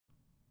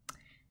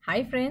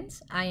Hi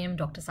friends, I am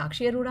Dr.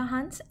 Sakshi Arora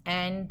Hans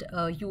and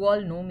you all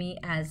know me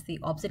as the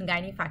Obs and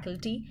Gynae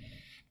faculty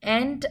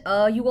and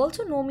you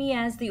also know me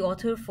as the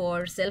author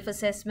for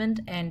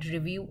Self-Assessment and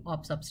Review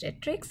of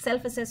Obstetrics,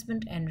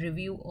 Self-Assessment and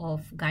Review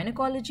of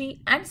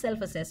Gynecology and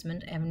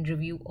Self-Assessment and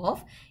Review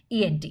of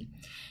ENT.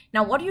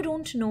 Now what you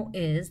don't know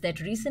is that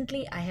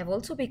recently I have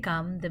also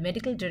become the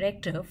medical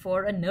director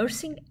for a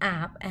nursing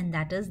app, and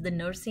that is the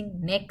Nursing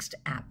Next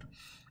app,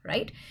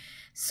 right?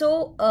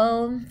 So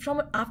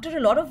after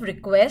a lot of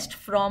requests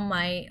from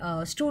my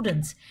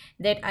students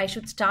that I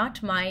should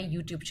start my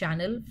YouTube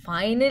channel,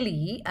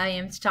 finally I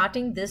am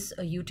starting this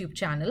YouTube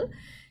channel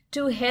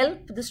to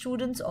help the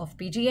students of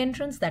PG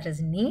entrance, that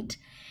is NEET,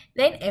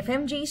 then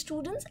FMG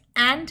students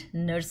and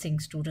nursing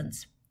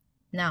students.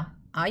 Now,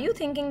 are you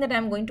thinking that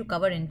I'm going to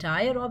cover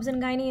entire Obs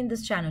and Gynae in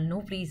this channel?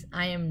 No, please,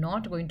 I am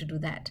not going to do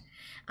that.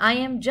 I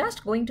am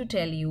just going to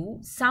tell you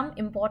some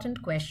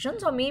important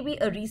questions or maybe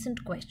a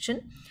recent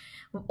question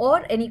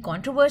or any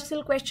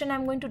controversial question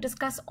I'm going to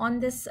discuss on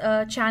this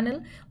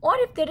channel, or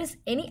if there is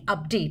any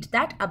update,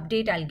 that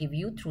update I'll give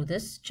you through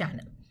this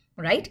channel,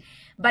 right?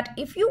 But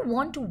if you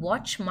want to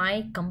watch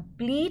my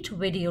complete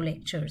video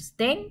lectures,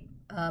 then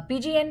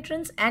PG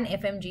entrance and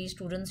FMG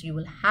students, you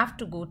will have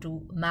to go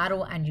to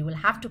Marrow and you will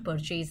have to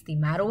purchase the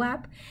Marrow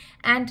app,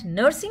 and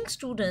nursing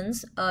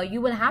students,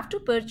 you will have to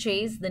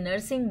purchase the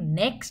Nursing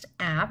Next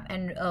app,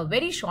 and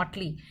very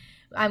shortly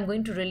I'm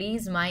going to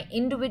release my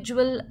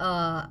individual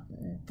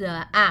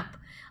the app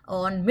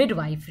on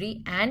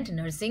midwifery and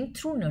nursing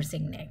through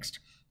Nursing Next,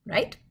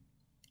 right?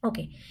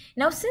 Okay,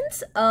 now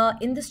since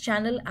in this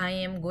channel I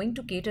am going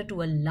to cater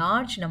to a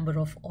large number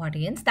of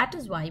audience, that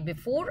is why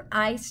before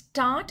I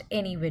start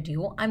any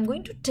video, I'm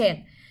going to tell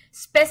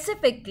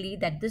specifically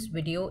that this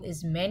video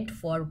is meant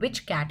for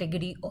which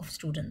category of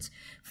students.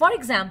 For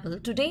example,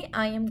 today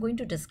I am going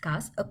to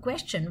discuss a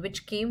question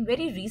which came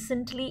very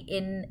recently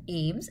in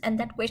AIIMS, and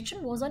that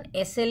question was on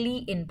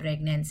SLE in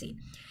pregnancy.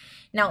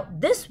 Now,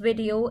 this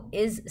video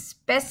is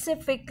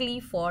specifically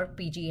for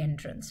PG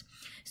entrance.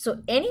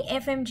 So any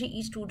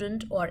FMGE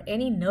student or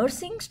any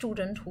nursing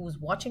student who's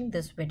watching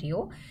this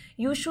video,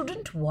 you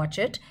shouldn't watch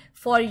it.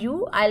 For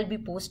you, I'll be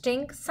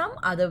posting some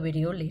other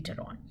video later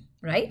on,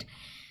 right?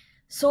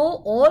 So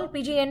all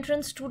PG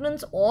entrance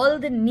students, all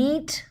the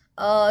NEET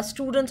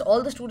students,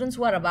 all the students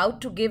who are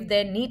about to give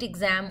their NEET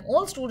exam,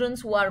 all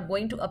students who are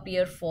going to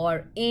appear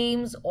for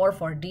AIIMS or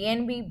for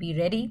DNB, be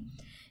ready.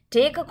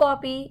 Take a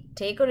copy,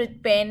 take a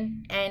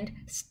pen and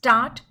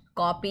start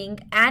copying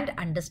and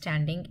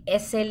understanding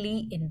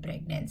SLE in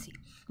pregnancy.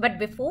 But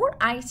before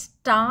I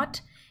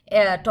start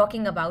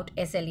talking about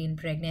SLE in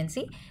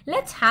pregnancy,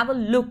 let's have a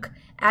look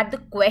at the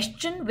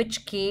question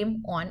which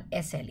came on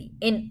SLE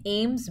in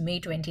AIIMS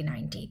May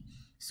 2019.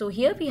 So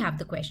here we have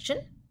the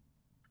question.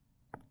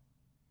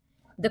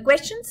 The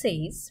question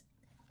says,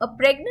 a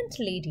pregnant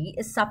lady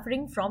is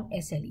suffering from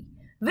SLE.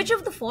 Which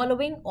of the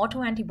following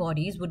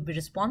autoantibodies would be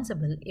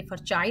responsible if her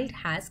child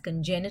has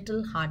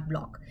congenital heart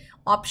block?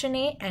 Option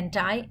A,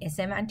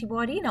 anti-SM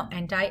antibody. Now,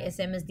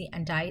 anti-SM is the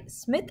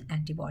anti-Smith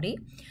antibody.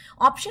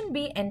 Option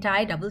B,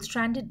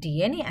 anti-double-stranded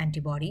DNA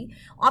antibody.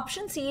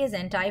 Option C is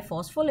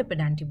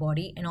anti-phospholipid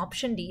antibody. And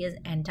option D is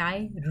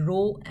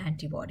anti-Rho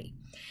antibody.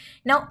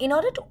 Now, in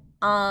order to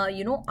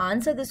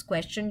answer this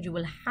question, you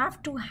will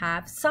have to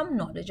have some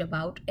knowledge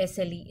about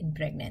SLE in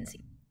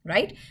pregnancy,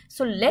 right?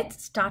 So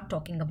let's start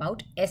talking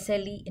about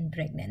SLE in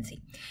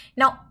pregnancy.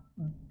 Now,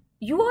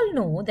 you all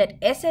know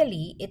that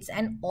SLE, it's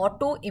an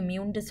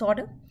autoimmune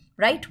disorder,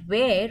 right?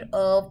 Where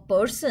a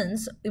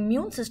person's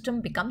immune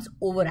system becomes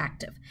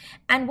overactive.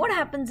 And what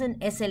happens in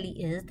SLE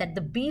is that the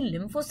B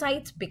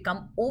lymphocytes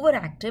become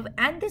overactive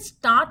and they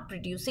start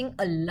producing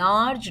a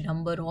large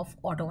number of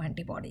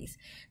autoantibodies.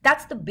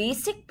 That's the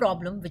basic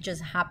problem which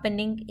is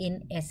happening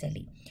in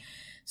SLE.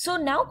 So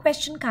now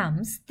question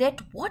comes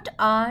that what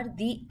are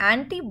the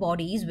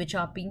antibodies which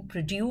are being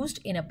produced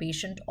in a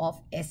patient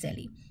of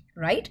SLE,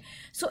 right?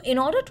 So in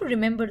order to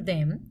remember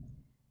them,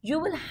 you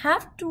will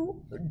have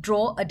to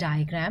draw a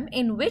diagram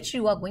in which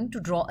you are going to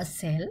draw a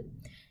cell.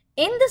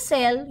 In the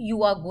cell,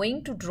 you are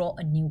going to draw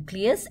a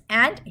nucleus,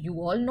 and you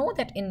all know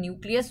that in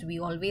nucleus we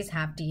always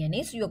have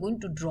DNA, so you are going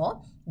to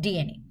draw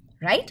DNA,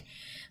 right?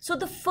 So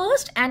the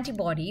first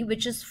antibody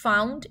which is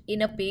found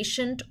in a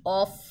patient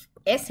of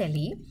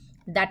SLE,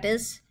 that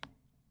is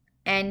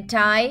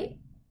anti-nuclear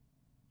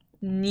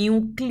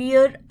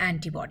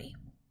antibody,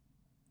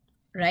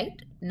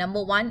 right?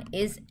 Number one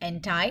is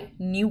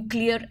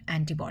anti-nuclear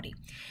antibody.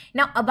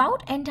 Now,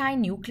 about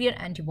anti-nuclear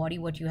antibody,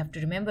 what you have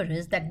to remember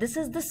is that this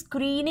is the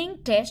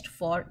screening test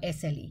for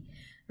SLE,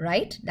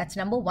 right? That's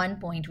number one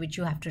point which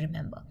you have to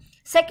remember.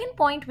 Second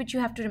point which you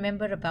have to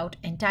remember about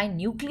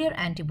anti-nuclear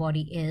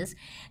antibody is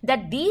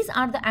that these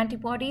are the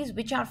antibodies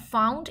which are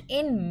found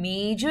in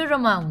major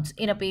amounts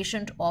in a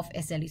patient of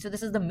SLE. So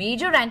this is the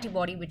major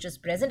antibody which is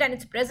present, and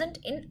it's present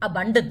in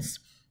abundance,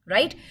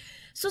 right?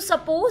 So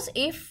suppose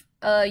if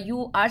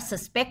you are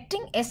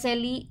suspecting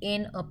SLE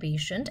in a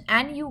patient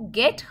and you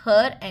get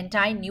her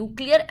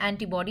anti-nuclear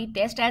antibody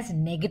test as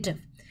negative,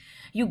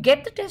 You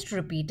get the test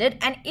repeated,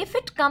 and if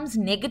it comes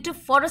negative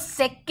for a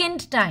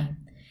second time,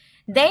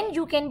 then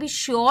you can be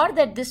sure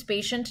that this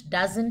patient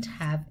doesn't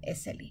have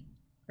SLE,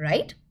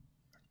 right?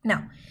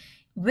 Now,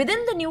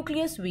 within the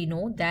nucleus, we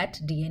know that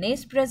DNA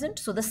is present.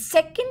 So the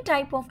second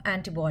type of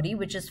antibody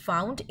which is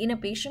found in a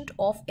patient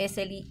of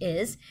SLE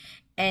is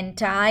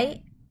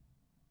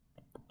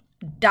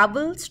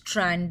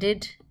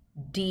anti-double-stranded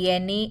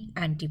DNA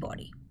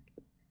antibody,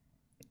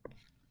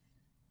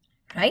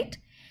 right?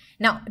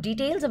 Now,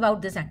 details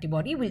about this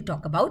antibody we'll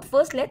talk about.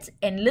 First, let's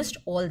enlist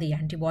all the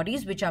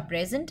antibodies which are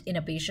present in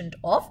a patient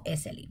of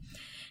SLE.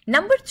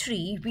 Number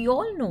 3, we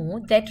all know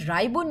that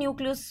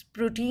ribonucleus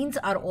proteins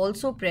are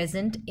also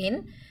present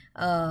in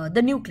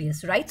the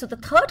nucleus, right? So the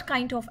third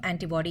kind of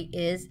antibody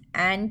is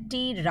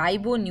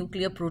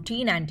anti-ribonuclear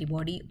protein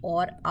antibody,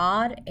 or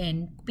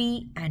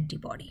RNP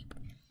antibody,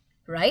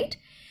 right?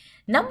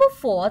 Number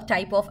 4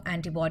 type of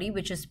antibody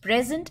which is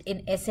present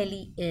in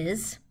SLE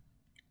is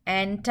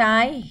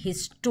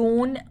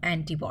anti-histone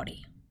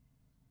antibody.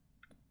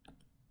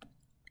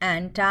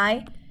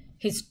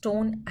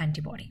 Anti-histone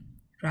antibody,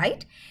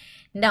 right?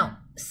 Now,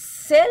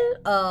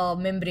 cell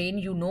membrane,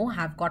 you know,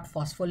 have got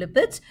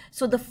phospholipids.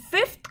 So the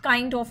 5th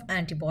kind of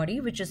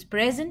antibody which is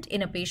present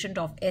in a patient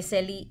of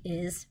SLE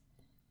is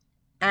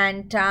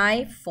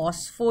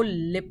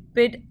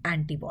anti-phospholipid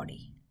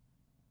antibody.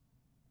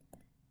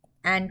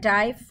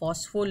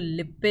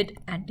 Anti-phospholipid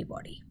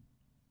antibody,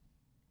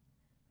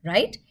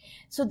 right?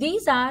 So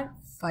these are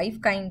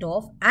 5 kind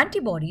of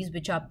antibodies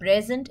which are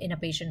present in a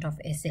patient of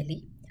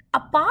SLE.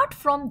 Apart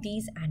from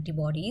these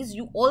antibodies,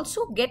 you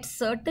also get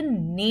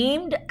certain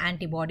named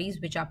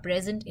antibodies which are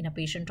present in a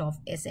patient of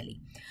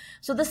SLE.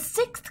 So the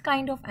 6th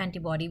kind of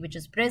antibody which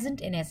is present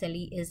in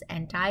SLE is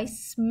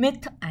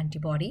anti-Smith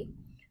antibody.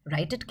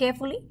 Write it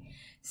carefully.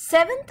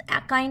 7th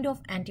kind of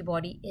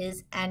antibody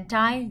is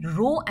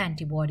anti-Rho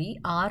antibody,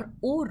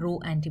 Rho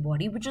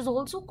antibody, which is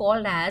also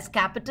called as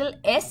capital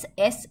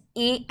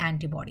SSA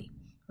antibody,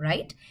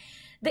 right?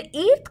 The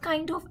 8th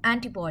kind of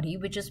antibody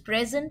which is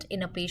present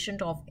in a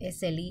patient of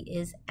SLE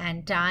is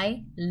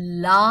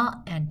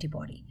anti-La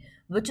antibody,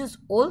 which is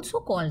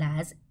also called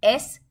as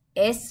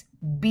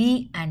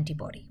SSB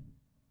antibody,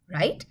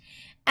 right?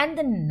 And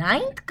the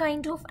 9th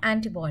kind of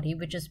antibody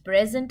which is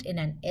present in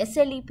an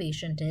SLE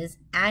patient is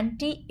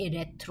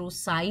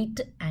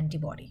anti-erythrocyte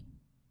antibody,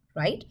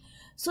 right?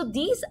 So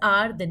these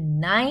are the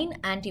 9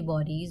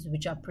 antibodies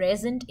which are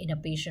present in a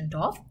patient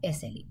of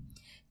SLE.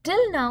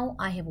 Till now,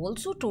 I have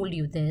also told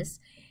you this,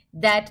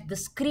 that the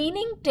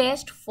screening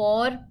test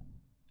for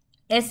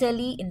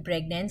SLE in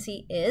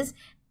pregnancy is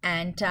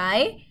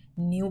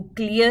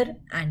anti-nuclear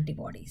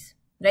antibodies,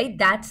 right?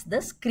 That's the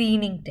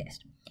screening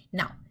test.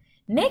 Now,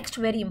 next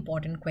very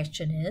important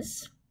question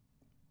is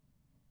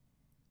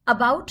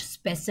about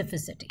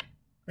specificity,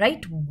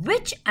 right?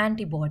 Which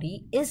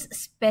antibody is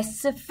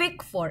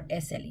specific for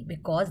SLE?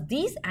 Because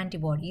these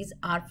antibodies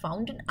are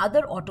found in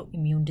other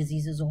autoimmune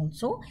diseases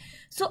also.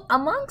 So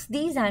amongst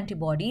these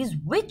antibodies,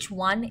 which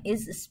one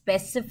is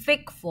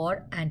specific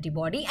for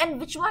antibody, and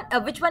which one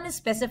is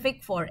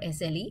specific for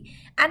SLE,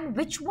 and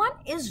which one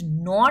is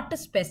not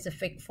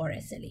specific for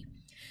SLE?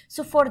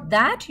 So for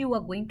that, you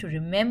are going to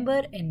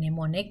remember a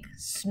mnemonic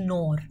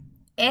SNOR,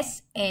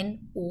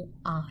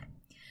 S-N-O-R,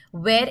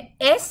 where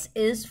S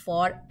is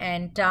for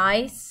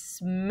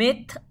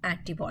anti-Smith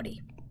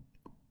antibody.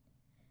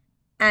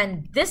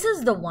 And this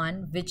is the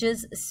one which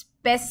is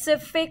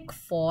specific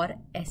for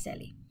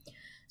SLE.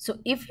 So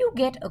if you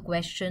get a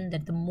question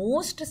that the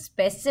most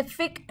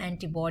specific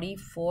antibody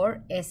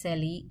for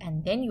SLE,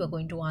 and then you are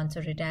going to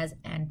answer it as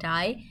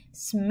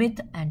anti-Smith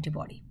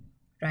antibody,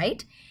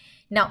 right?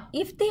 Now,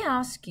 if they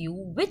ask you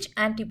which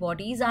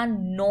antibodies are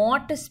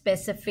not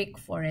specific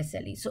for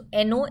SLE, so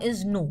NO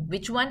is no.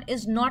 Which one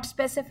is not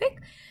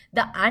specific?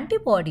 The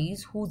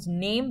antibodies whose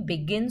name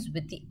begins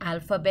with the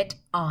alphabet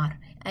R.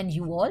 And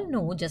you all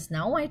know, just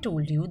now I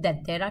told you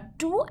that there are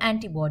 2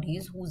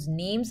 antibodies whose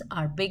names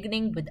are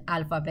beginning with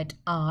alphabet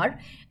R,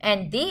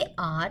 and they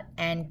are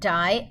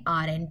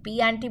anti-RNP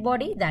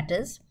antibody, that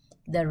is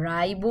the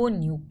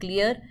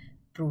ribonuclear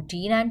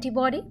protein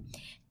antibody,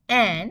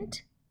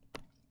 and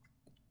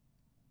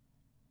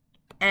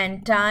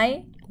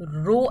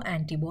anti-Rho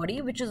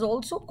antibody, which is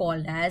also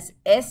called as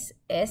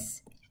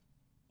SSA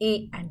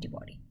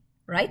antibody,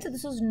 right? So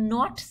this is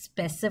not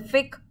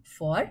specific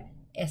for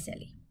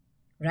SLE,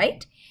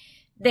 right?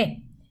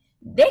 Then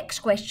next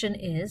question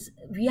is,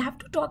 we have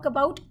to talk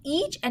about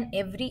each and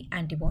every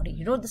antibody,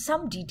 you know,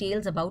 some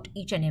details about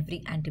each and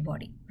every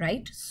antibody,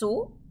 right?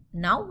 So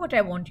now what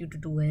I want you to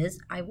do is,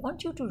 I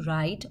want you to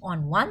write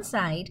on one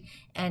side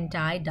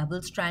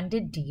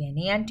anti-double-stranded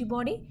DNA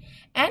antibody,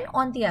 and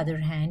on the other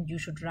hand you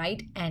should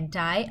write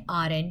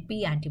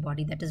anti-RNP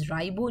antibody, that is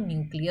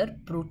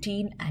ribonuclear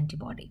protein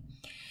antibody.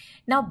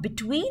 Now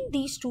between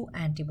these 2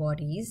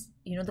 antibodies,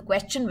 you know, the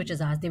question which is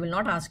asked, they will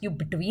not ask you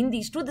between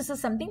these 2. This is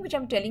something which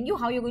I'm telling you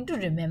how you're going to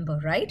remember,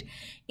 right?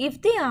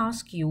 If they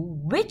ask you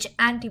which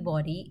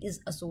antibody is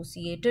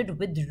associated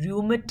with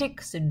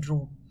rheumatic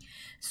syndrome,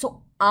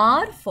 so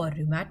R for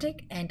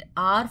rheumatic and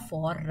R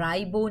for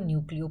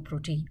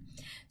ribonucleoprotein.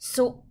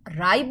 So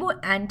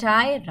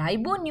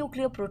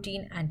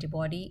anti-ribonucleoprotein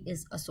antibody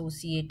is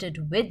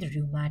associated with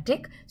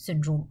rheumatic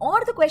syndrome.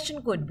 Or the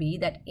question could be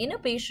that in a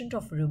patient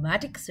of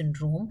rheumatic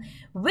syndrome,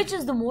 which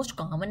is the most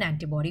common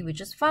antibody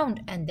which is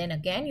found? And then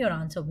again your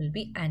answer will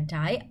be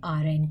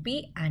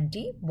anti-RNP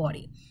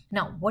antibody.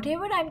 Now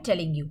whatever I'm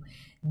telling you,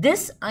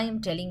 this I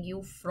am telling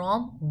you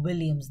from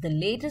Williams, the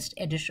latest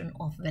edition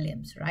of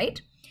Williams,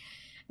 right?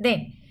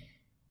 Then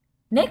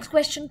next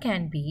question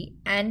can be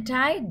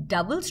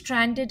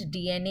anti-double-stranded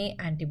DNA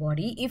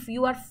antibody. If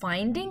you are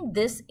finding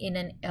this in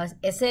an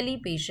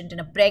SLE patient, in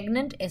a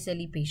pregnant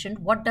SLE patient,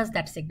 what does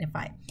that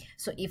signify?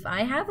 So if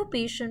I have a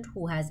patient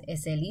who has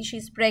SLE,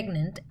 she's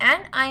pregnant,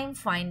 and I am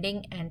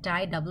finding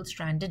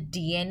anti-double-stranded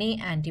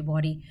DNA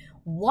antibody,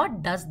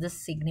 what does this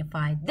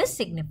signify? This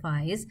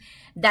signifies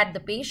that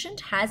the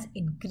patient has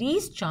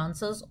increased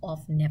chances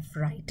of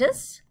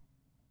nephritis.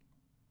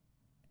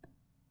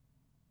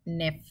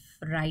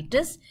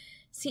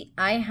 See,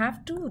 I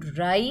have to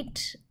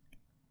write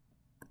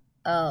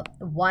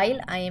while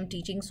I am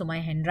teaching, so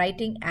my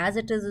handwriting as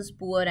it is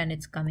poor and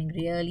it's coming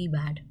really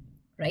bad,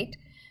 right?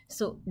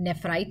 So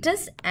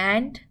nephritis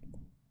and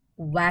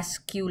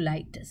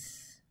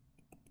vasculitis.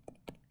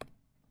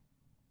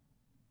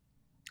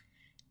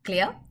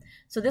 Clear?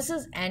 So this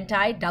is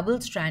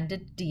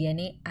anti-double-stranded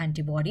DNA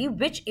antibody,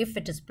 which if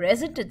it is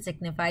present, it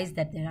signifies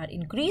that there are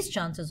increased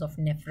chances of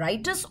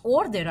nephritis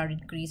or there are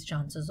increased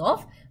chances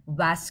of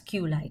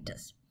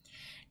vasculitis.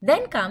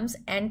 Then comes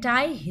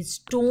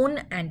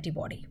anti-histone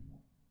antibody.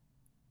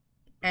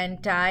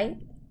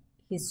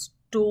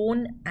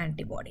 Anti-histone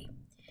antibody.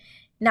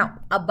 Now,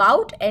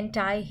 about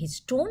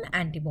anti-histone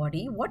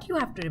antibody, what you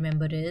have to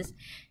remember is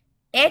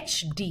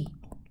HD.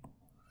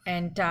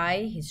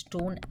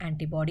 Anti-histone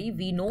antibody,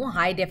 we know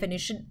high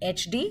definition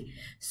HD,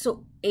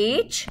 so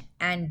H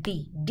and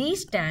D. D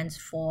stands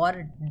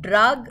for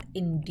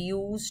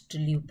drug-induced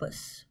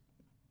lupus.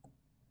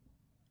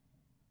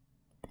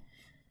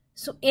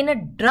 So in a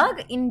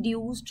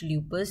drug-induced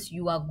lupus,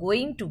 you are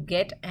going to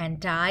get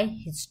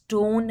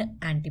anti-histone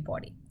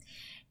antibody.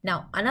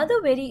 Now,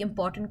 another very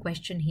important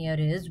question here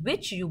is,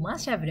 which you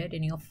must have read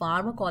in your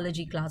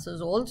pharmacology classes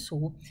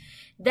also,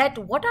 that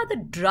what are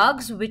the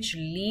drugs which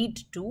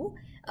lead to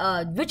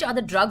which are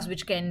the drugs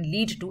which can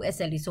lead to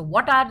SLE? So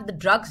what are the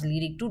drugs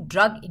leading to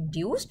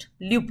drug-induced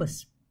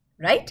lupus,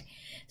 right?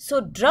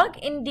 So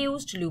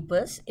drug-induced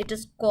lupus, it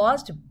is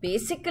caused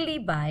basically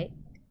by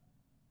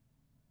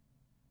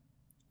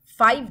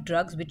 5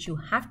 drugs which you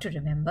have to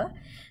remember.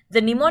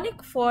 The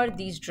mnemonic for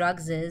these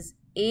drugs is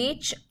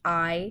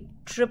HIPPP,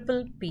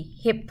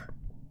 HIP,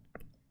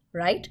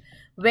 right?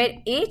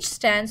 Where H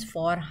stands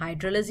for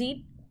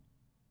hydralazine,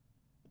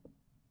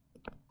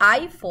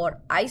 I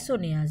for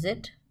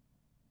isoniazid,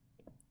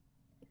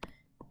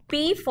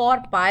 P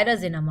for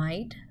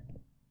pyrazinamide,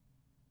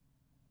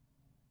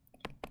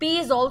 P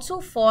is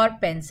also for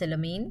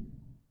penicillamine,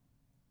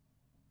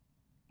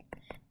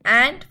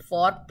 and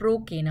for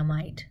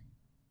procainamide.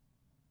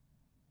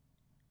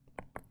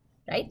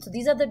 Right? So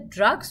these are the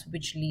drugs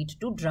which lead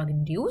to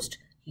drug-induced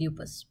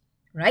lupus,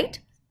 right?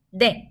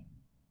 Then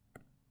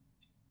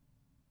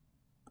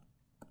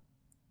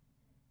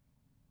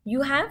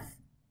you have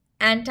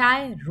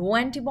anti-Rho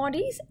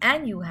antibodies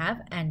and you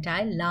have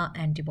anti-La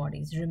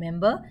antibodies.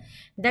 Remember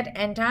that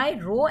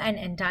anti-Rho and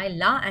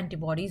anti-La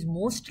antibodies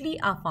mostly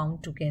are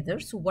found together.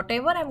 So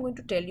whatever I'm going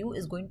to tell you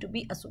is going to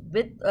be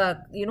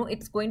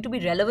it's going to be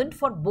relevant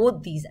for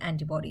both these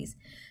antibodies,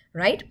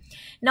 right?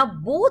 Now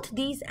both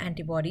these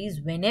antibodies,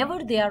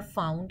 whenever they are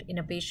found in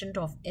a patient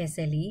of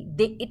SLE,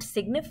 it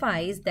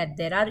signifies that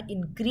there are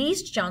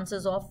increased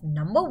chances of,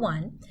 number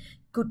one,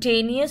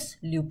 cutaneous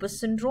lupus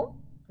syndrome,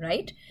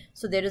 right?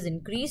 So there is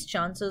increased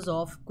chances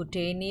of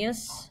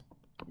cutaneous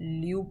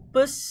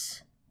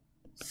lupus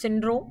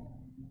syndrome,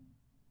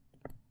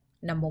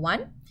 number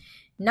one.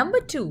 Number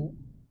two,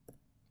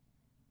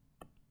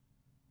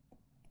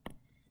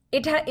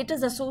 it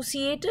is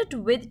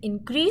associated with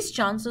increased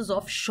chances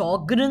of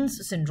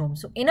Sjogren's syndrome.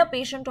 So in a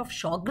patient of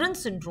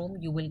Sjogren's syndrome,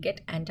 you will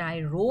get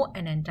anti-Rho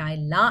and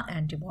anti-La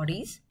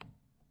antibodies.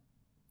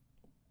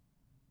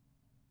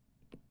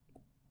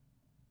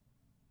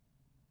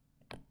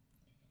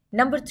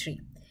 Number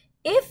three,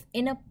 if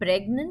in a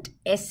pregnant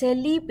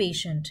SLE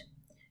patient,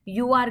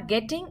 you are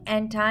getting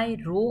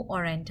anti-Rho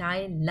or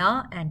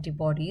anti-La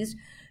antibodies,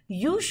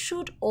 you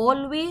should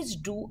always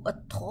do a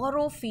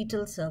thorough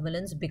fetal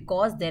surveillance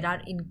because there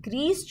are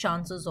increased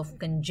chances of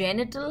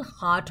congenital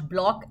heart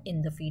block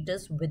in the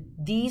fetus with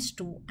these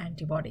two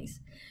antibodies.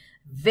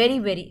 Very,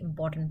 very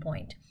important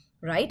point,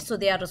 right? So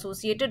they are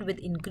associated with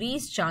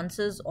increased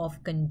chances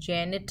of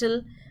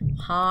congenital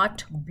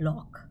heart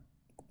block.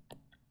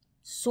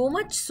 So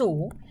much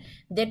so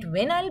that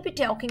when I'll be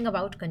talking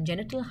about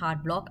congenital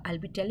heart block, I'll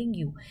be telling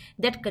you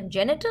that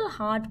congenital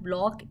heart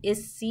block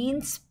is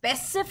seen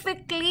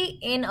specifically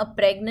in a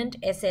pregnant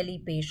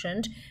SLE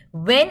patient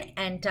when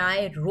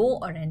anti-Rho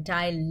or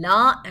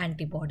anti-La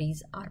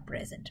antibodies are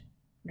present,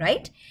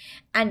 right?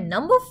 And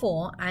number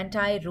four,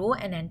 anti-Rho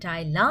and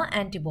anti-La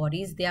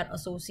antibodies, they are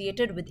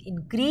associated with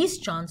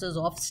increased chances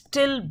of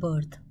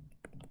stillbirth.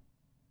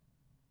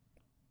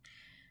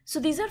 So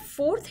these are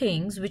four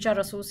things which are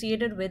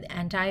associated with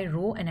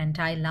anti-Rho and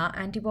anti-La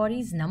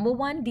antibodies. Number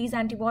one, these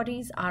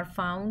antibodies are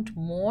found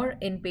more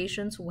in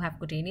patients who have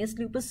cutaneous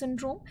lupus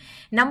syndrome.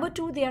 Number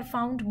two, they are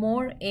found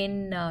more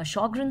in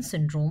Sjogren's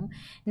syndrome.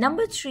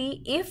 Number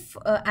three, if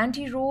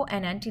anti-Rho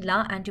and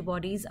anti-La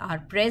antibodies are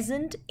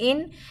present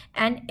in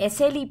an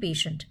SLE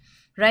patient,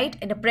 right,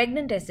 in a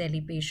pregnant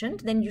SLE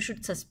patient, then you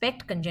should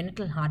suspect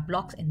congenital heart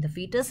blocks in the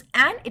fetus,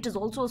 and it is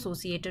also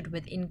associated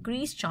with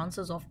increased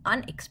chances of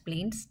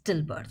unexplained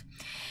stillbirth.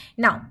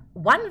 Now,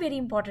 one very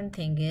important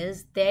thing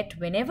is that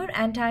whenever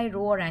anti-Rho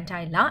or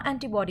anti-La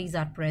antibodies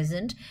are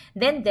present,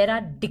 then there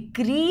are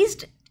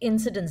decreased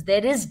incidence.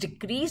 There is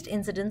decreased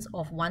incidence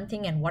of one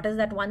thing, and what is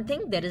that one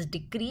thing? There is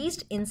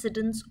decreased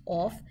incidence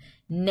of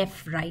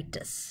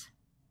nephritis.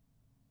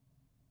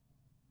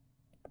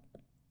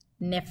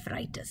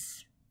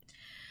 Nephritis.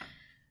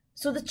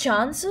 So the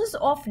chances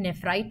of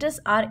nephritis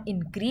are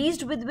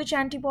increased with which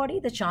antibody?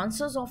 The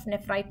chances of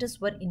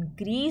nephritis were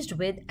increased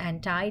with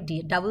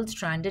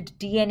anti-double-stranded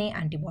DNA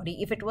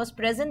antibody. If it was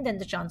present, then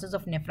the chances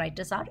of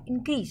nephritis are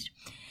increased.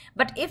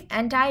 But if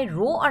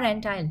anti-Rho or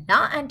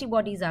anti-La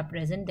antibodies are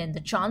present, then the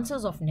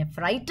chances of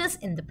nephritis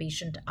in the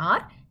patient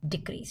are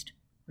decreased.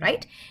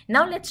 Right?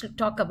 Now let's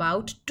talk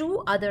about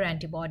two other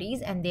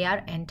antibodies, and they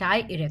are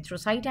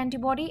anti-erythrocyte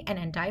antibody and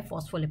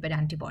anti-phospholipid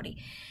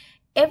antibody.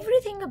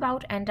 Everything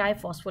about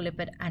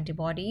anti-phospholipid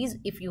antibodies,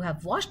 if you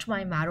have watched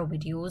my marrow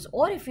videos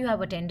or if you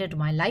have attended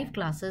my live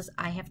classes,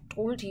 I have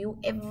told you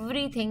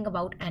everything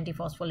about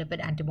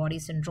anti-phospholipid antibody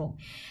syndrome.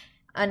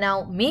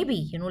 Now,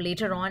 maybe,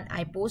 later on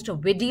I post a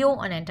video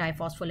on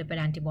anti-phospholipid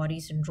antibody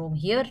syndrome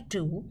here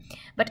too.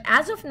 But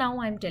as of now,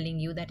 I'm telling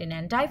you that in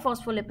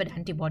anti-phospholipid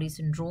antibody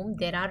syndrome,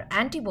 there are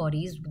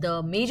antibodies.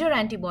 The major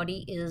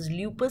antibody is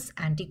lupus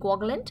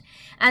anticoagulant,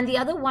 and the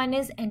other one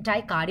is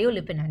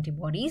anti-cardiolipin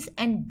antibodies.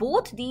 And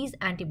both these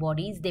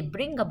antibodies, they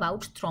bring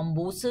about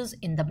thrombosis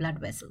in the blood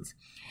vessels.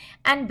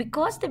 And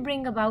because they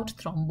bring about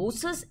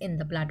thrombosis in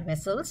the blood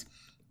vessels,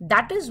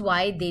 that is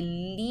why they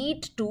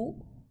lead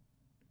to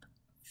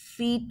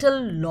fetal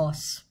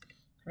loss,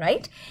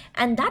 right?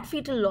 And that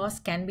fetal loss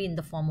can be in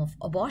the form of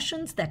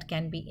abortions, that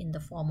can be in the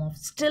form of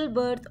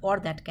stillbirth, or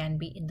that can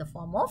be in the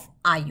form of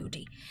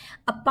IUD.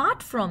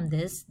 Apart from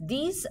this,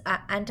 these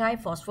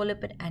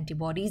anti-phospholipid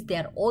antibodies, they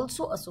are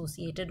also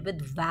associated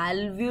with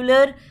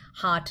valvular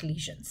heart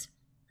lesions.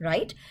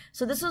 Right?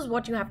 So this is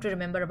what you have to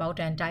remember about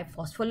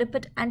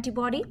anti-phospholipid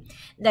antibody,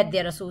 that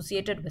they are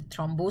associated with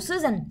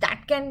thrombosis, and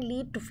that can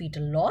lead to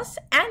fetal loss,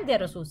 and they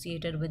are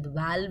associated with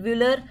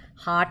valvular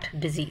heart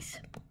disease.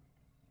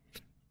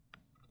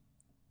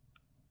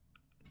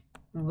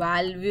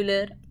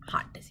 Valvular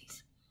heart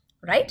disease.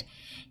 Right?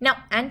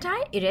 Now,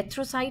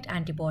 anti-erythrocyte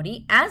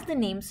antibody, as the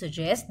name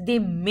suggests, they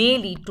may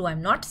lead to,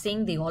 I'm not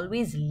saying they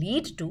always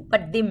lead to,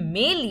 but they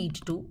may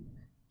lead to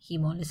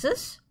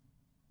hemolysis.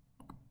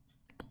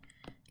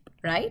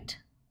 Right?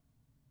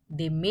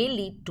 They may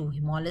lead to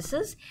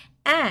hemolysis,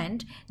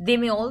 and they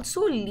may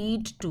also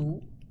lead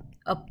to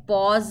a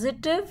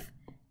positive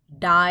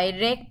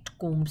direct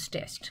Coombs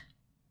test.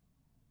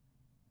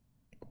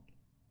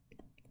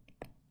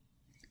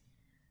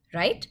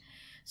 Right?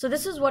 So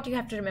this is what you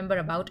have to remember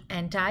about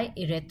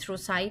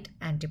anti-erythrocyte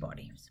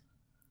antibodies.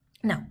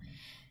 Now,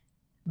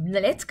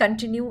 let's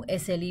continue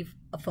SLE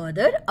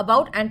further.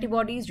 About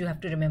antibodies, you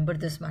have to remember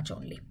this much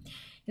only.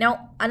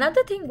 Now,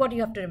 another thing what you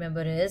have to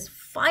remember is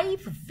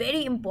 5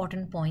 very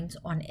important points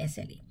on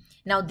SLE.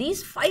 Now,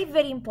 these 5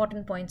 very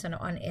important points on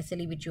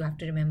SLE which you have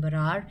to remember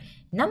are: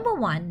 number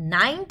one,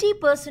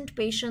 90%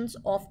 patients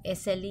of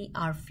SLE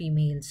are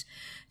females.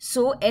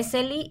 So,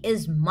 SLE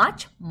is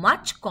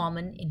much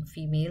common in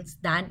females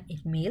than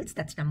in males.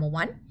 That's number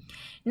one.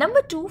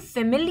 Number two,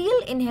 familial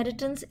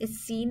inheritance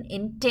is seen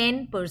in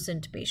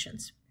 10%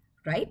 patients.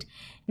 Right?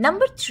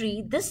 Number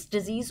three, this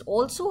disease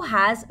also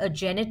has a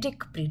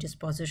genetic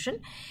predisposition.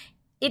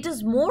 It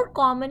is more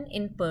common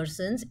in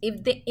persons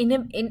if they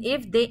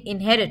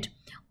inherit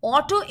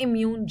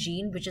autoimmune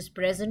gene which is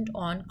present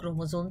on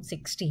chromosome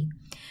 16.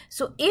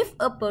 So if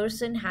a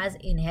person has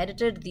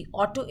inherited the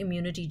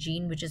autoimmunity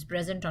gene which is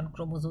present on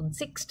chromosome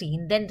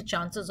 16, then the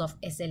chances of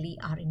SLE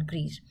are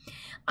increased.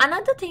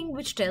 Another thing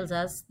which tells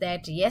us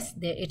that yes,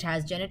 it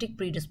has genetic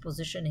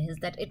predisposition is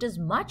that it is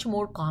much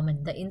more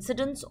common. The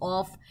incidence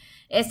of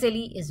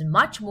SLE is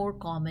much more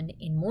common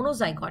in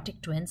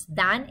monozygotic twins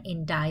than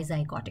in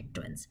dizygotic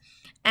twins.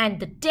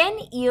 And the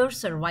 10-year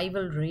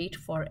survival rate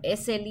for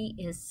SLE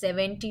is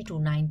 70 to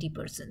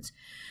 90%.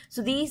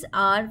 So these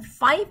are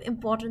 5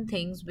 important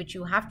things which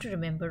you have to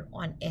remember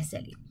on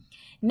SLE.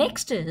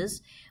 Next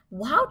is,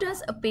 how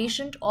does a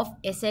patient of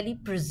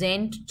SLE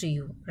present to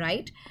you,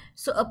 right?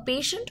 So a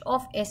patient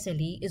of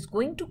SLE is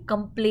going to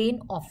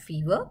complain of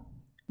fever.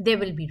 There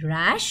will be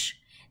rash.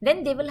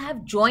 Then they will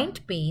have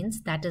joint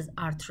pains, that is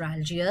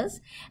arthralgias,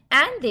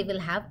 and they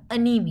will have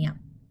anemia.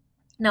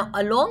 Now,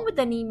 along with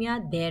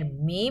anemia, there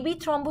may be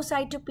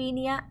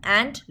thrombocytopenia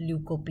and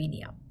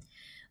leukopenia.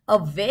 A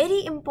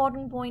very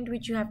important point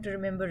which you have to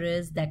remember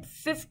is that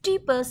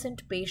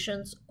 50%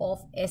 patients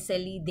of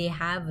SLE, they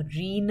have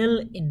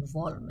renal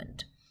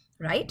involvement,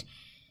 right?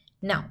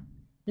 Now,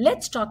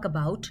 let's talk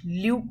about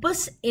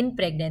lupus in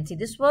pregnancy.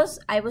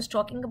 I was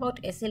talking about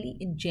SLE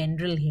in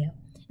general here.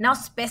 Now,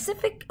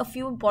 a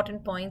few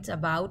important points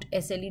about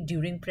SLE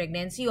during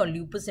pregnancy or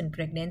lupus in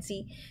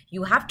pregnancy.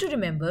 You have to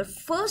remember,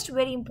 first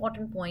very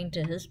important point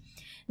is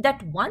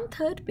that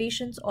 1/3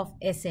 patients of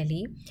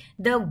SLE,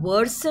 the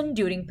worsen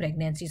during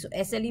pregnancy. So,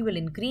 SLE will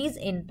increase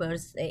in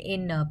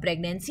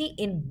pregnancy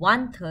in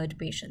 1/3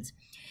 patients.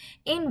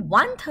 In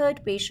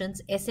 1/3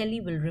 patients,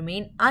 SLE will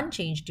remain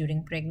unchanged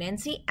during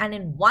pregnancy, and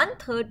in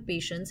 1/3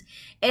 patients,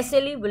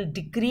 SLE will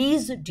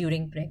decrease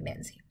during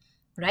pregnancy,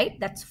 right?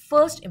 That's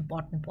first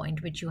important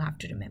point which you have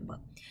to remember.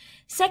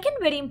 Second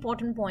very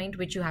important point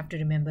which you have to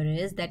remember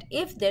is that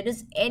if there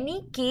is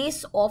any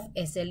case of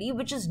SLE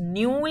which is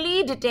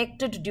newly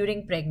detected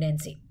during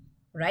pregnancy,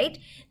 right,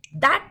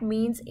 that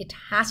means it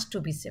has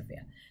to be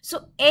severe.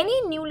 So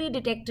any newly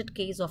detected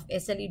case of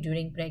SLE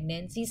during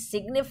pregnancy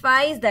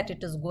signifies that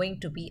it is going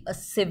to be a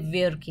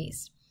severe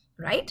case,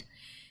 right?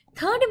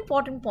 Third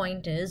important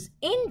point is,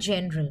 in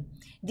general,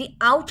 the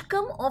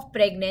outcome of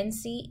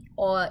pregnancy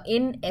or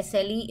in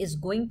SLE is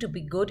going to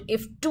be good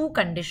if two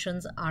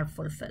conditions are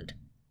fulfilled,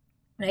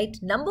 right?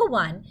 Number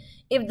one,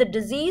 if the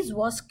disease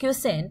was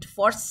quiescent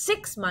for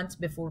 6 months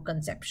before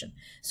conception.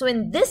 So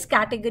in this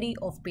category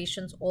of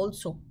patients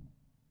also,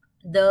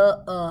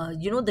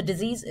 the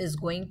disease is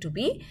going to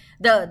be,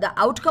 the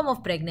outcome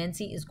of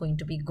pregnancy is going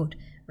to be good,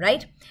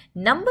 right?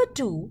 Number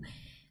two,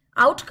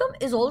 outcome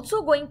is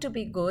also going to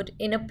be good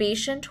in a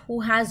patient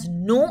who has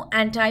no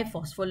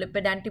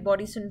anti-phospholipid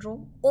antibody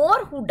syndrome,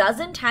 or who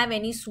doesn't have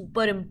any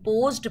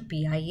superimposed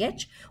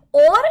PIH,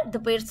 or the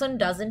person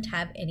doesn't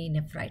have any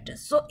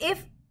nephritis. So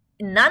if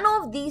none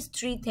of these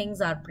three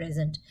things are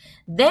present,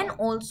 then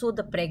also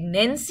the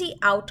pregnancy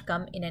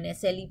outcome in an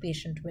SLE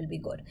patient will be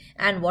good.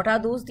 And what are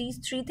these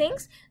three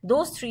things?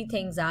 Those three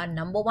things are,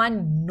 number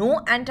one,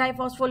 no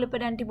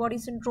anti-phospholipid antibody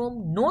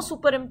syndrome, no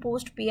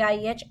superimposed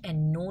PIH,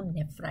 and no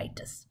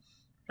nephritis,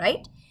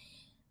 right?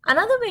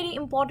 Another very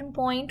important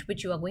point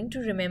which you are going to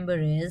remember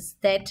is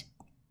that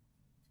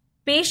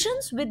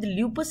patients with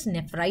lupus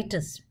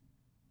nephritis,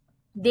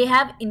 they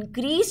have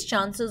increased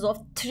chances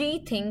of three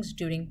things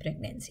during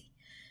pregnancy.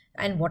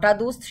 And what are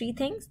those three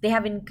things? They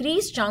have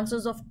increased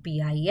chances of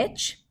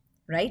PIH,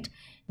 right?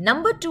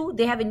 Number two,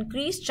 they have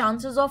increased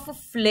chances of a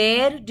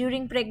flare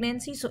during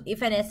pregnancy. So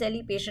if an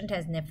SLE patient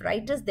has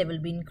nephritis, there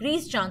will be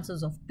increased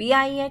chances of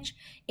PIH,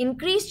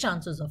 increased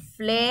chances of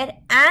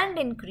flare, and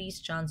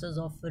increased chances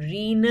of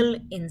renal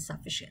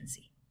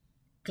insufficiency.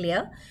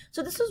 Clear?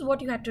 So this is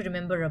what you have to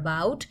remember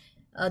about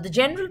the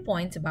general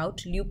points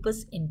about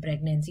lupus in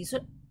pregnancy.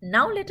 So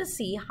now let us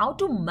see how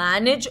to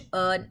manage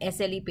an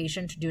SLE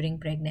patient during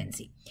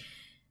pregnancy.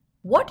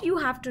 What you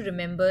have to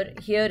remember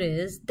here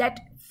is that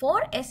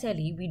for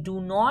SLE, we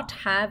do not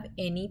have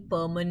any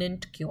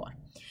permanent cure.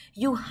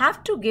 You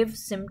have to give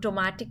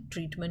symptomatic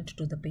treatment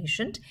to the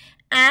patient,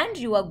 and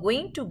you are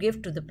going to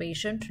give to the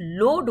patient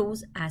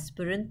low-dose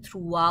aspirin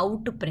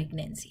throughout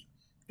pregnancy,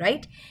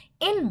 right?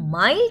 In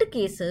mild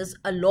cases,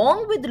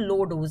 along with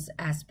low-dose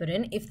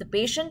aspirin, if the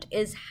patient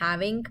is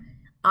having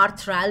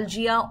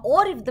arthralgia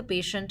or if the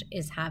patient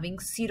is having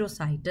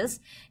serositis,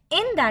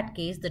 in that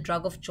case, the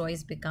drug of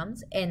choice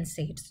becomes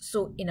NSAIDs.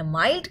 So in a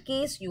mild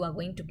case, you are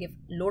going to give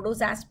low-dose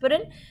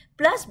aspirin,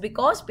 plus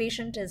because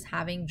patient is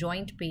having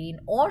joint pain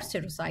or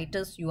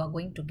serositis, you are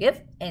going to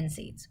give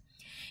NSAIDs.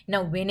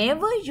 Now,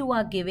 whenever you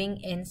are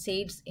giving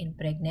NSAIDs in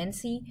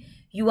pregnancy,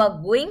 you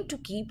are going to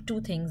keep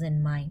two things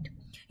in mind.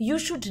 You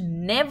should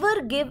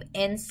never give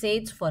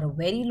NSAIDs for a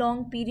very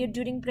long period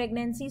during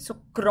pregnancy.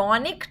 So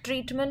chronic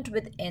treatment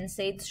with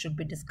NSAIDs should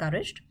be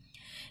discouraged.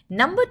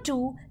 Number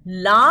two,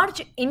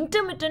 large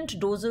intermittent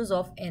doses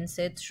of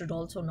NSAIDs should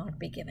also not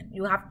be given.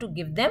 You have to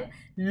give them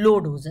low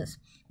doses.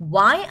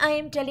 Why I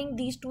am telling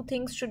these two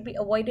things should be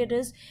avoided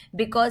is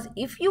because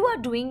if you are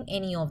doing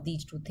any of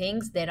these two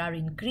things, there are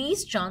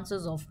increased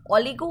chances of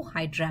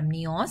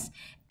oligohydramnios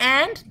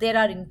and there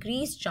are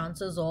increased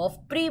chances of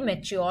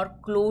premature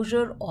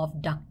closure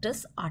of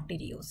ductus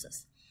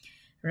arteriosus,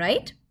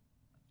 right?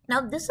 Now,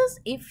 this is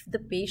if the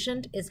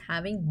patient is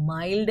having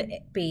mild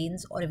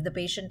pains or if the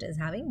patient is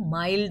having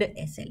mild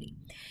SLE.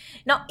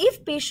 Now,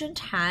 if patient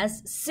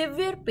has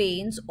severe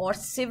pains or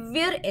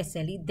severe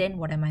SLE, then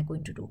what am I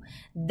going to do?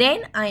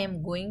 Then I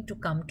am going to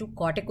come to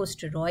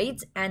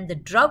corticosteroids, and the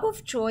drug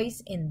of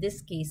choice in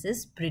this case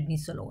is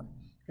prednisolone,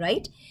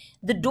 right?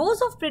 The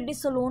dose of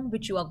prednisolone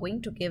which you are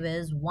going to give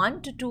is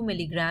 1 to 2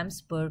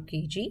 milligrams per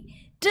kg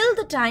till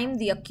the time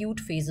the acute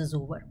phase is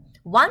over.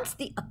 Once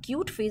the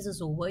acute phase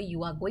is over,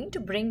 you are going to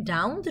bring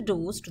down the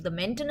dose to the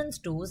maintenance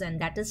dose, and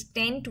that is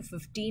 10 to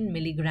 15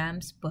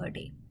 milligrams per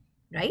day,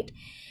 right?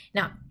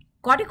 Now,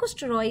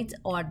 corticosteroids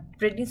or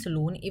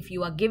prednisolone, if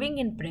you are giving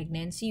in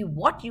pregnancy,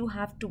 what you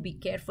have to be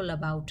careful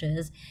about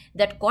is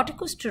that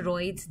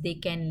corticosteroids, they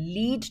can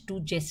lead to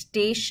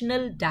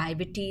gestational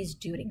diabetes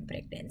during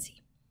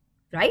pregnancy,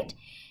 right?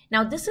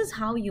 Now, this is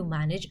how you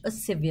manage a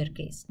severe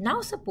case.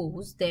 Now,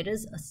 suppose there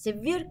is a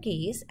severe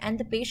case and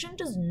the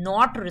patient is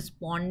not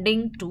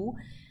responding to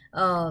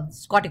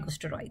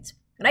corticosteroids,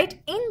 right?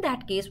 In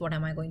that case, what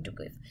am I going to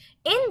give?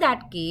 In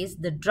that case,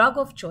 the drug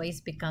of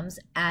choice becomes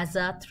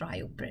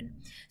azathioprine.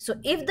 So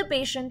if the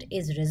patient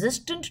is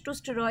resistant to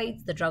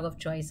steroids, the drug of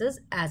choice is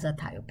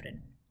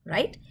azathioprine,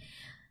 right?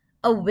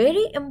 A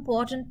very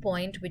important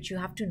point which you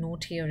have to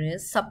note here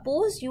is,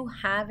 suppose you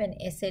have an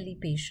SLE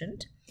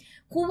patient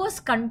who was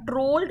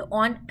controlled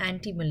on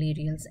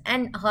antimalarials,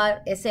 and her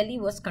SLE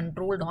was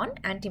controlled on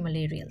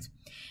antimalarials,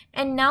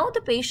 and now the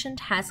patient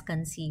has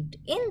conceived.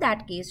 In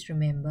that case,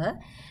 remember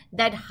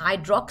that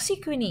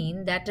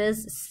hydroxyquinine, that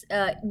is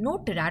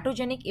no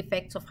teratogenic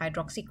effects of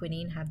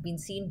hydroxyquinine have been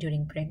seen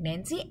during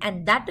pregnancy,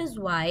 and that is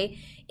why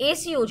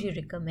ACOG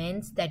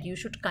recommends that you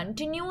should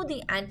continue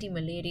the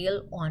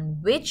antimalarial on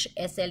which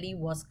SLE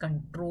was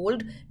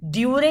controlled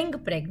during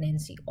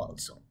pregnancy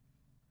also,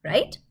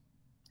 right?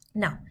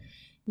 Now,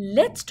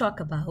 let's talk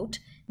about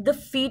the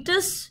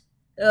fetus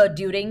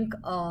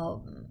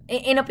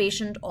in a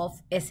patient of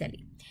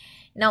SLE.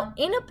 Now,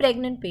 in a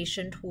pregnant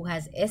patient who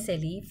has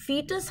SLE,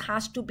 fetus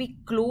has to be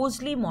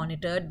closely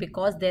monitored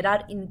because there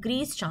are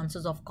increased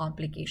chances of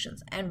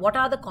complications. And what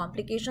are the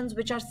complications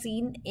which are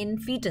seen in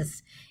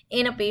fetus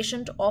in a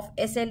patient of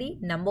SLE?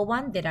 Number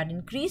one, there are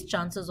increased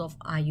chances of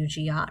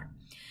IUGR.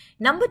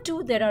 Number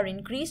two, there are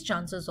increased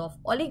chances of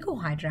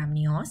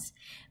oligohydramnios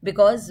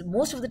because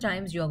most of the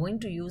times you are going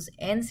to use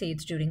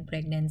NSAIDs during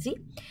pregnancy.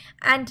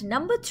 And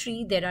number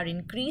three, there are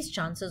increased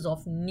chances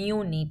of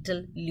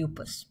neonatal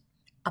lupus.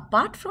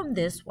 Apart from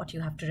this, what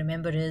you have to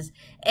remember is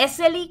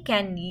SLE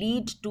can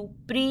lead to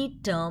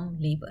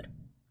preterm labor,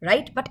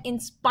 right? But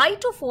in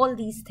spite of all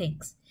these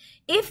things,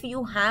 if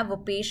you have a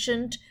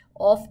patient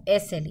of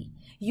SLE,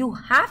 you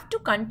have to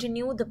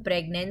continue the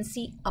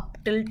pregnancy up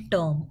till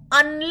term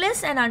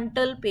unless and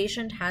until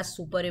patient has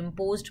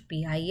superimposed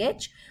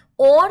PIH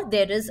or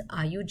there is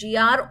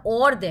IUGR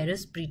or there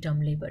is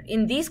preterm labor.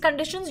 In these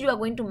conditions, you are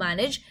going to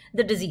manage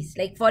the disease.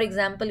 Like for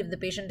example, if the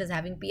patient is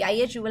having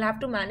PIH, you will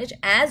have to manage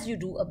as you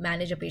do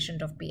manage a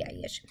patient of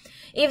PIH.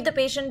 If the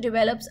patient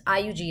develops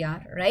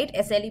IUGR, right,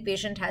 SLE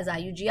patient has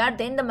IUGR,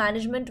 then the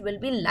management will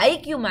be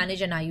like you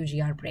manage an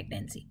IUGR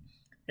pregnancy,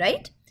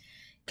 right?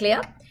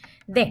 Clear?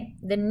 Then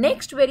the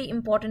next very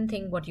important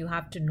thing what you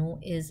have to know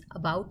is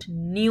about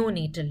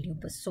neonatal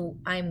lupus. So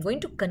I am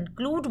going to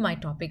conclude my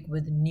topic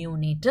with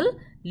neonatal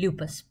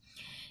lupus.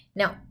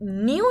 Now,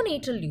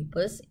 neonatal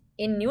lupus,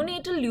 in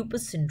neonatal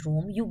lupus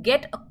syndrome, you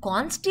get a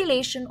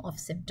constellation of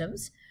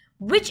symptoms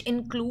which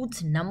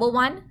includes number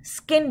one,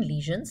 skin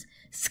lesions.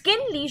 Skin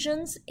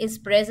lesions is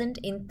present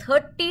in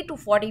 30 to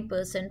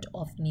 40%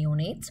 of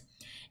neonates.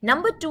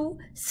 Number two,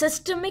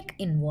 systemic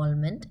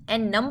involvement.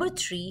 And number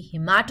three,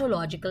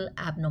 hematological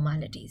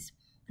abnormalities.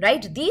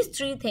 Right? These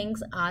three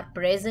things are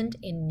present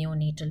in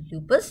neonatal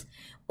lupus.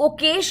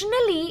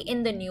 Occasionally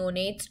in the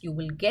neonates, you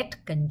will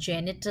get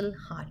congenital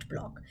heart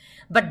block.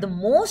 But the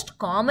most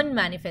common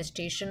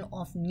manifestation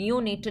of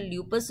neonatal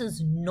lupus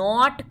is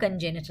not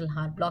congenital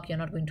heart block. You're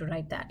not going to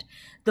write that.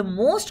 The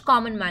most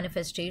common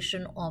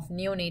manifestation of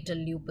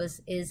neonatal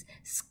lupus is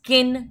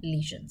skin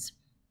lesions.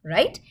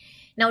 Right?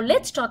 Now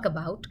let's talk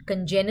about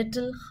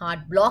congenital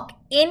heart block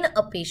in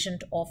a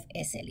patient of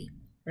SLE.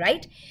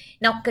 Right?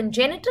 Now,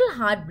 congenital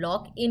heart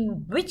block,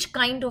 in which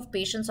kind of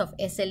patients of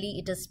SLE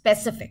it is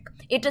specific?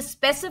 It is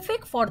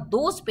specific for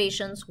those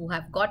patients who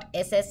have got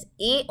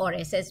SSA or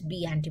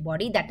SSB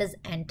antibody, that is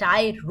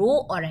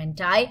anti-Rho or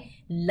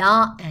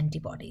anti-La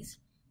antibodies.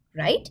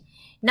 Right?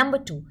 Number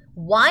two,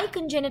 why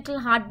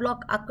congenital heart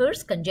block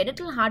occurs?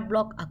 Congenital heart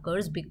block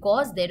occurs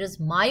because there is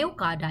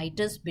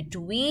myocarditis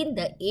between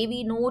the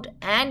AV node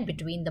and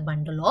between the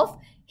bundle of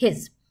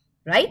His.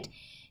 Right?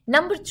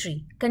 Number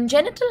three,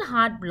 congenital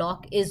heart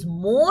block is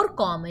more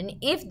common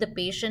if the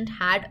patient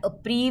had a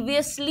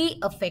previously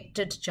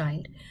affected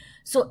child.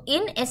 So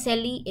in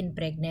SLE in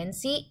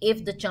pregnancy,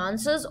 if the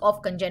chances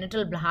of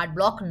congenital heart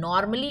block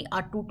normally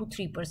are 2 to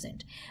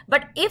 3%.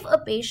 But if a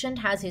patient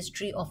has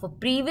history of a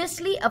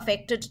previously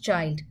affected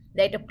child,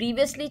 right, a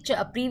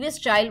previous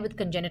child with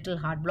congenital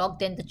heart block,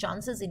 then the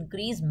chances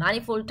increase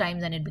manifold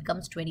times and it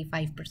becomes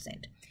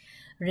 25%.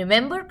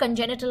 Remember,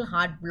 congenital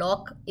heart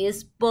block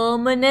is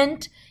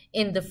permanent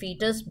in the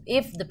fetus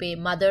if the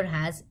mother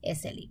has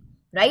SLE,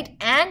 right?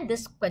 And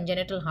this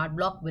congenital heart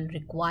block will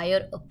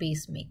require a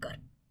pacemaker.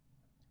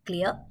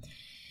 Clear?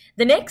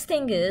 The next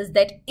thing is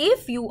that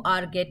if you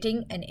are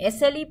getting an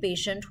SLE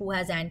patient who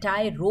has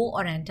anti-Rho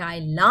or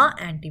anti-La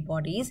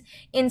antibodies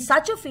in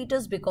such a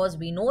fetus, because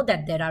we know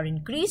that there are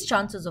increased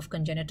chances of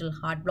congenital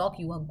heart block,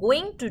 you are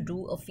going to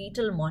do a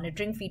fetal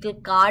monitoring, fetal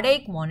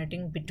cardiac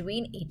monitoring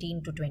between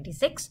 18 to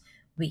 26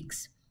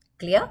 weeks.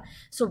 Clear?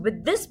 So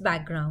with this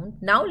background,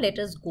 now let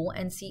us go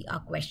and see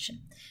our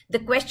question. The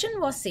question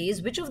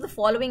says, which of the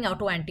following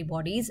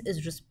autoantibodies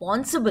is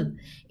responsible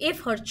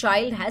if her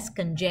child has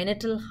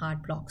congenital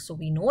heart block? So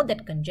we know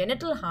that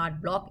congenital heart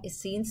block is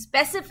seen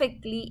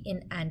specifically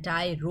in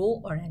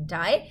anti-Rho or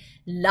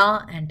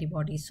anti-La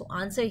antibodies. So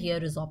answer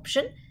here is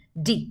option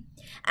D.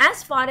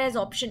 As far as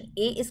option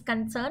A is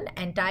concerned,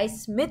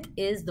 anti-Smith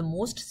is the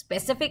most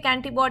specific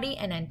antibody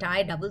and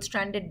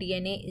anti-double-stranded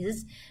DNA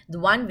is the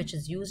one which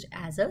is used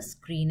as a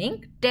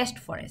screening test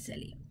for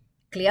SLE.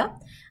 Clear?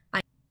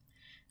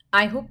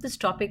 I hope this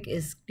topic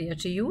is clear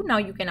to you. Now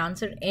you can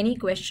answer any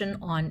question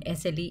on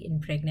SLE in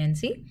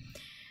pregnancy.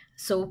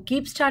 So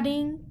keep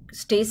studying,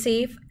 stay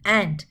safe,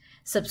 and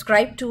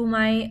subscribe to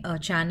my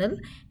channel,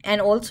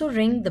 and also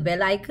ring the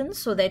bell icon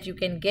so that you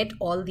can get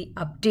all the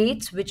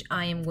updates which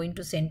I am going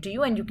to send to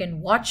you, and you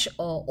can watch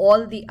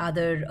all the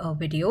other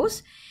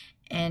videos.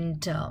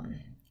 And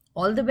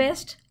all the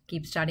best.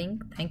 Keep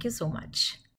studying. Thank you so much.